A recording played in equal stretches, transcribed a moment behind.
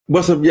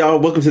What's up, y'all?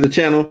 Welcome to the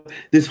channel.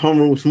 This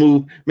Homeroom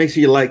Smooth. Make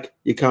sure you like,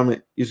 you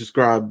comment, you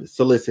subscribe.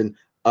 So listen,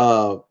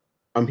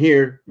 I'm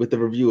here with the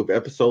review of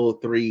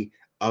episode 3,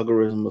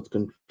 Algorithm of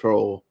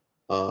Control,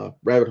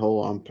 Rabbit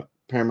Hole on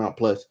Paramount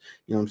Plus.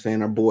 You know what I'm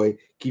saying? Our boy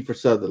Kiefer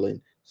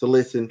Sutherland. So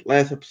listen,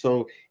 last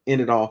episode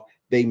ended off.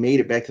 They made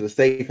it back to the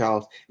safe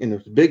house, and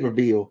there's a big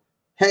reveal.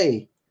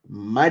 Hey,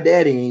 my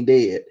daddy ain't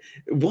dead.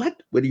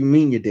 What? What do you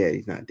mean your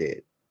daddy's not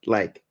dead?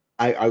 Like,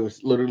 I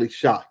was literally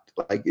shocked.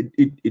 Like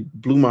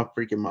it blew my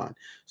freaking mind.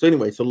 So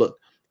anyway, so look,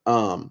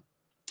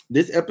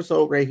 this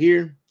episode right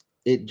here,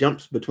 it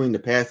jumps between the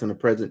past and the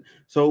present,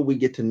 so we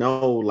get to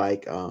know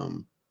like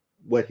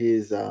what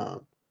his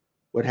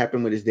what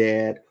happened with his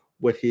dad,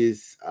 what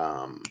his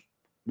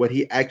what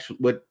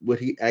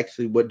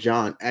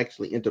John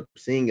actually ended up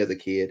seeing as a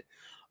kid,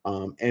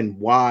 and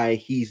why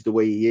he's the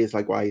way he is,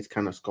 like why he's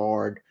kind of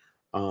scarred,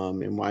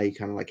 and why he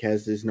kind of like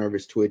has this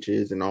nervous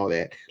twitches and all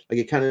that. Like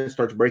it kind of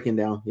starts breaking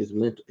down his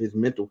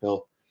mental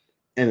health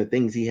and the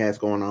things he has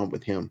going on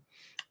with him.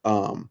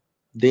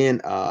 Then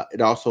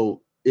it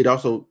also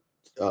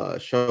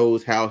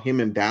shows how him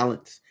and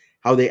Balance,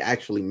 how they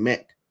actually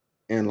met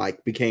and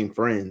like became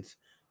friends.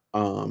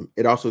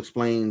 It also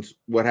explains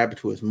what happened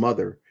to his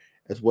mother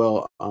as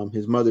well.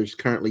 His mother's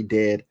currently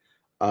dead,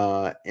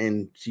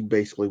 and she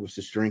basically was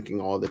just drinking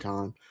all the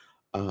time,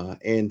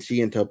 and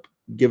she ended up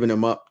giving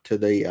him up to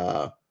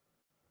the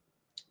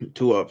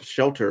to a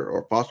shelter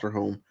or foster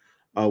home,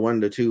 one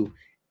of the two,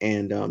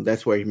 and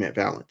that's where he met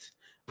Balance.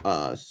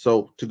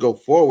 So to go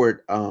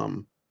forward,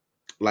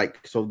 like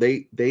so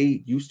they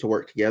used to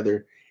work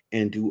together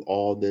and do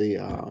all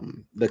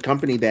the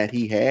company that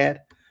he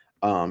had,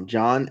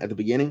 John at the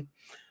beginning.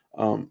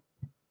 Um,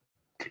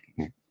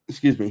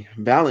 excuse me,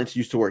 Balance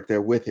used to work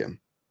there with him,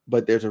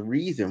 but there's a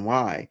reason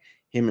why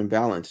him and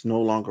Balance no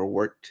longer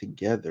work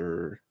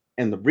together,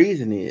 and the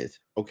reason is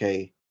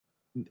okay.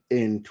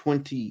 In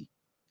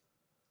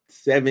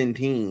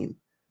 2017,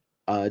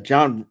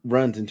 John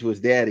runs into his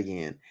dad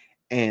again,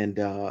 and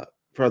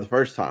for the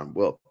first time.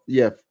 Well,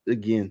 yeah,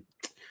 again,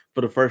 for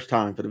the first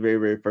time, for the very,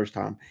 very first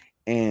time.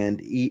 And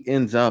he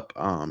ends up,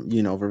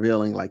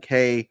 revealing like,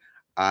 hey,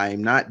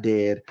 I'm not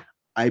dead.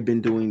 I've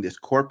been doing this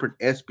corporate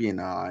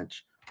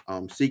espionage,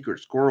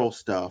 secret squirrel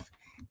stuff,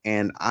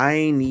 and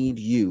I need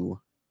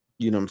you,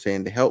 you know what I'm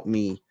saying, to help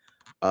me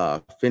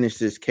finish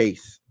this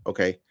case.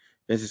 Okay.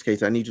 Finish this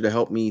case. I need you to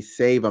help me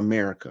save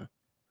America,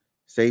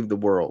 save the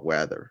world,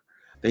 rather.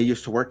 They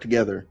used to work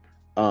together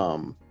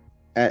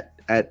at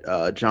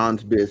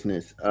John's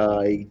business.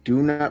 I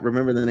do not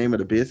remember the name of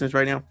the business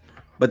right now,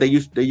 but they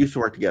used to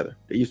work together.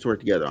 They used to work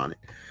together on it.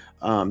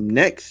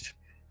 Next,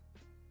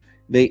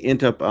 they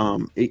end up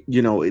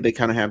they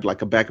kind of have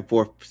like a back and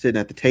forth sitting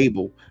at the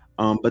table.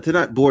 But to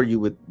not bore you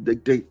with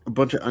a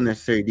bunch of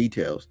unnecessary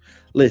details,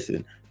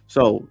 listen.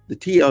 So the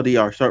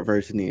TLDR short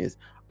version is,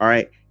 all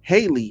right,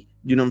 Haley,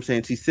 you know what I'm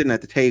saying? She's sitting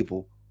at the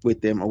table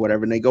with them or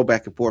whatever, and they go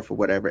back and forth or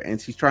whatever,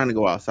 and she's trying to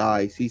go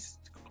outside. She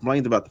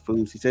complains about the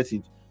food. She says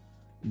she's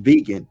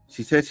vegan.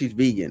 She says she's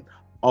vegan.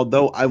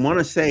 Although I want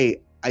to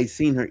say I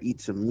seen her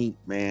eat some meat,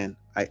 man.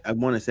 I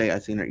want to say I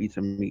seen her eat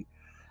some meat.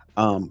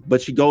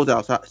 But she goes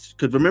outside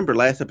because remember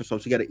last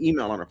episode she got an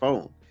email on her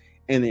phone,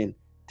 and then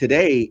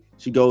today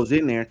she goes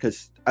in there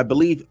because I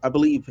believe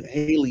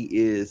Haley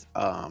is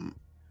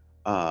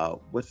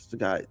what's the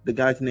guy? The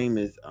guy's name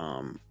is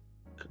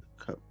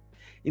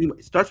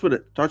anyway, starts with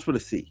a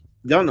C.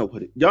 Y'all know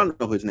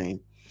his name.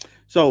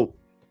 So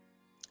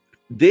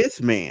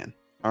this man,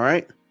 all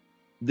right,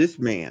 this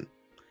man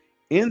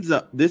ends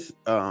up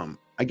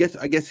I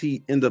guess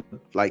he ends up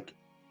like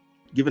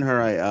giving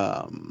her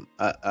a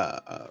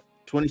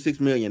 $26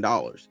 million.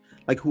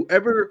 Like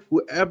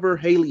whoever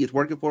Haley is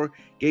working for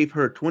gave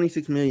her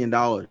 $26 million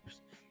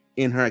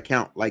in her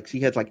account. Like she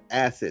has like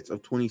assets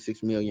of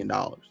 $26 million.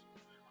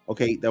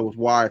 Okay, that was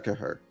wired to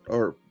her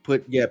or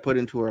put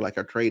into her like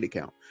a trade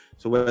account.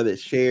 So whether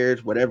it's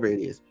shares, whatever it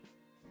is,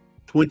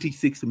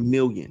 26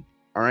 million.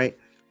 All right,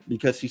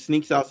 because she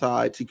sneaks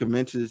outside, she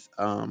convinces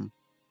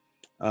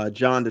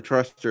John to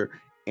trust her,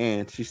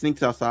 and she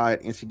sneaks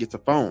outside and she gets a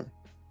phone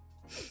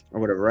or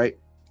whatever, right?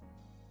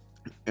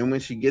 And when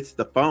she gets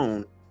the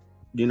phone,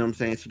 you know what I'm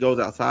saying, she goes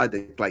outside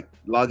to like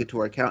log into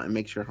her account and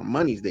make sure her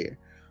money's there.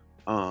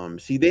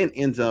 She then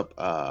ends up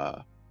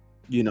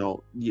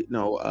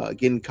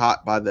getting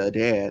caught by the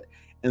dad,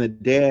 and the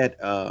dad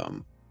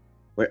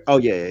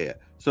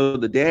so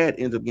the dad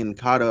ends up getting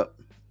caught up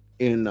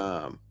in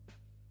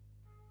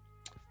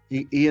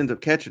he ends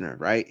up catching her,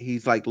 right?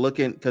 He's like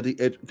looking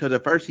because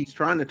at first he's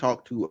trying to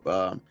talk to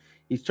the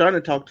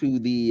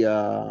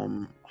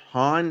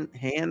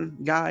Han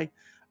guy,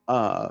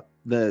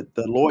 the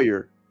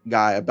lawyer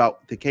guy,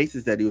 about the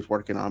cases that he was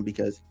working on,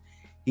 because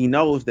he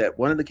knows that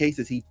one of the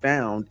cases he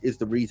found is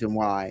the reason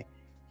why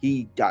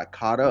he got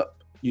caught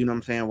up. You know what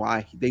I'm saying?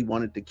 Why they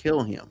wanted to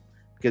kill him,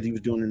 because he was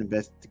doing an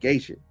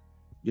investigation.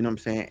 You know what I'm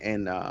saying?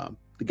 And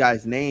the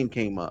guy's name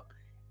came up,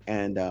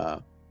 and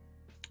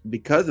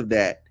because of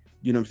that,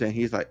 you know what I'm saying,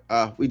 he's like,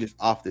 we just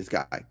off this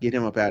guy, get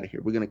him up out of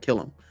here, we're gonna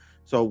kill him.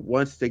 So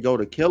once they go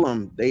to kill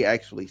him, they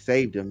actually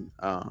saved him.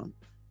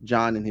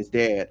 John and his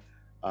dad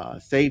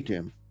saved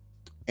him,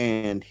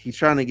 and he's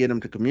trying to get him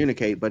to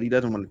communicate, but he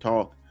doesn't want to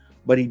talk.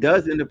 But he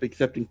does end up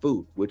accepting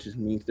food, which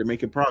means they're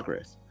making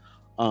progress.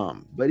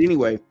 But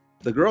anyway,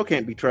 the girl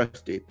can't be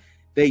trusted.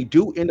 They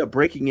do end up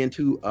breaking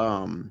into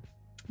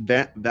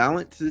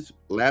Valence's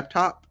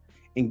laptop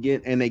and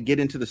they get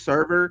into the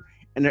server,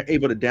 and they're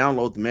able to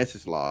download the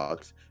message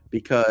logs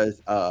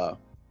because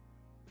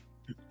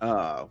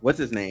what's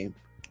his name?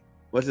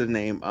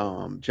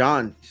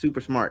 John,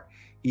 super smart.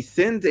 He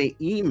sends an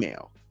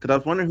email, because I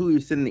was wondering who he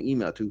was sending the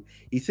email to.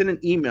 He sent an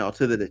email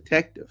to the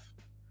detective,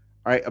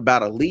 all right,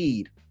 about a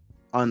lead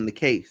on the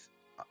case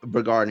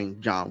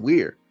regarding John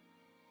Weir,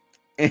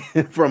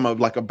 and from a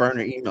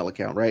burner email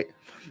account, right?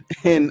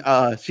 And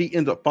she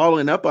ends up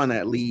following up on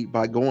that lead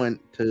by going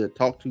to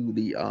talk to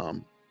the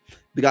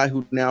guy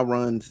who now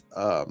runs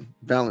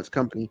Valence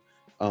Company,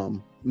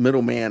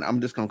 middleman.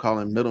 I'm just gonna call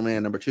him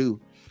middleman number 2.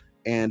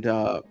 And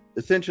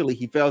essentially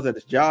he fails at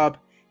his job,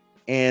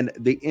 and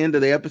the end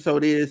of the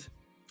episode is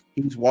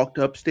he's walked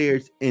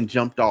upstairs and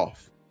jumped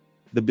off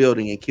the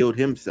building and killed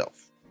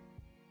himself.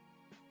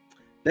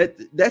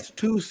 That's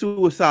 2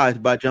 suicides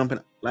by jumping.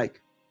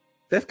 Like,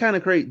 that's kind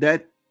of crazy.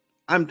 That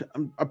I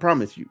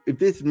promise you,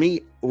 if it's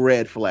me,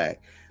 red flag.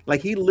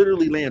 Like, he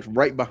literally lands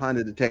right behind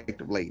the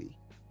detective lady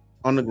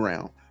on the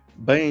ground,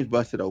 brains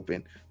busted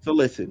open. So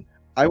listen,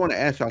 I want to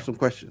ask y'all some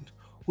questions.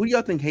 Who do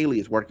y'all think Haley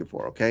is working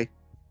for? Okay,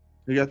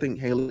 who do y'all think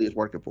Haley is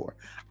working for?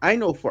 I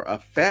know for a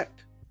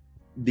fact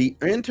the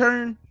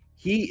intern,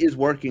 he is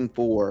working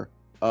for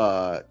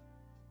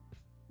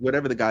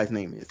whatever the guy's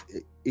name is.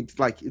 It's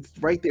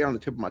right there on the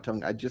tip of my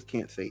tongue. I just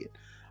can't say it.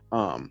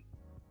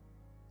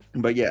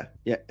 But yeah,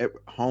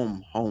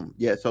 Home.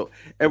 Yeah, so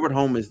Edward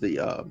Home is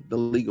the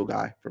legal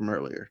guy from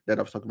earlier that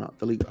I was talking about.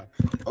 The legal guy.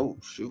 Oh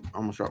shoot, I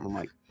almost dropped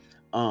my mic.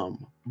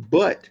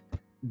 But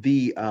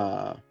the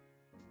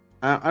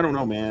I don't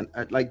know, man.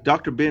 Like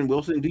Dr. Ben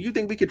Wilson, do you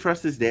think we could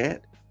trust his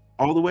dad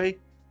all the way?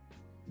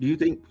 Do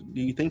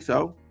you think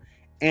so?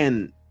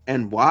 And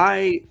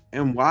why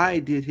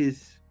did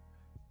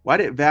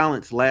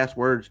Valence's last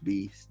words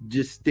be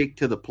just stick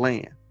to the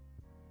plan?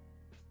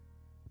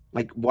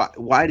 Like,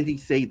 why did he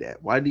say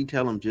that? Why did he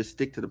tell him just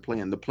stick to the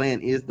plan? The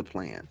plan is the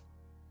plan.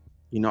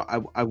 You know,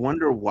 I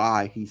wonder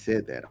why he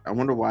said that. I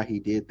wonder why he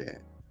did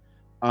that.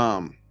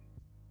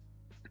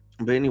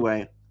 But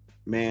anyway,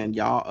 man,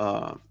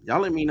 y'all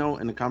let me know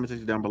in the comment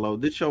section down below.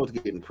 This show is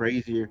getting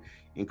crazier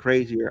and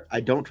crazier.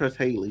 I don't trust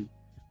Haley.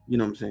 You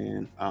know what I'm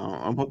saying?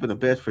 I'm hoping the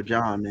best for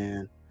John,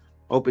 man.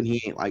 Hoping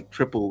he ain't like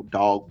triple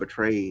dog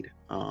betrayed.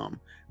 But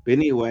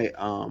anyway,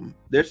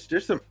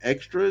 there's some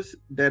extras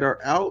that are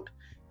out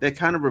that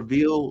kind of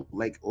reveal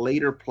like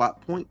later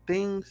plot point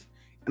things,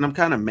 and I'm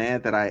kind of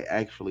mad that I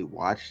actually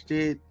watched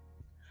it.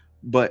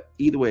 But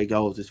either way it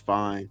goes, it's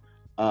fine.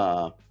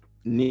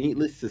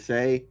 Needless to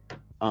say,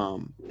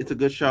 it's a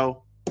good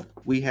show.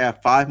 We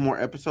have 5 more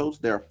episodes.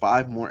 There are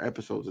 5 more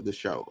episodes of the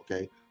show.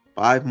 Okay,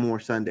 5 more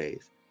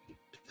Sundays.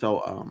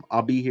 So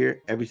I'll be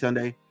here every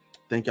Sunday.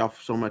 Thank y'all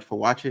so much for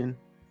watching.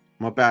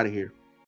 I'm up out of here.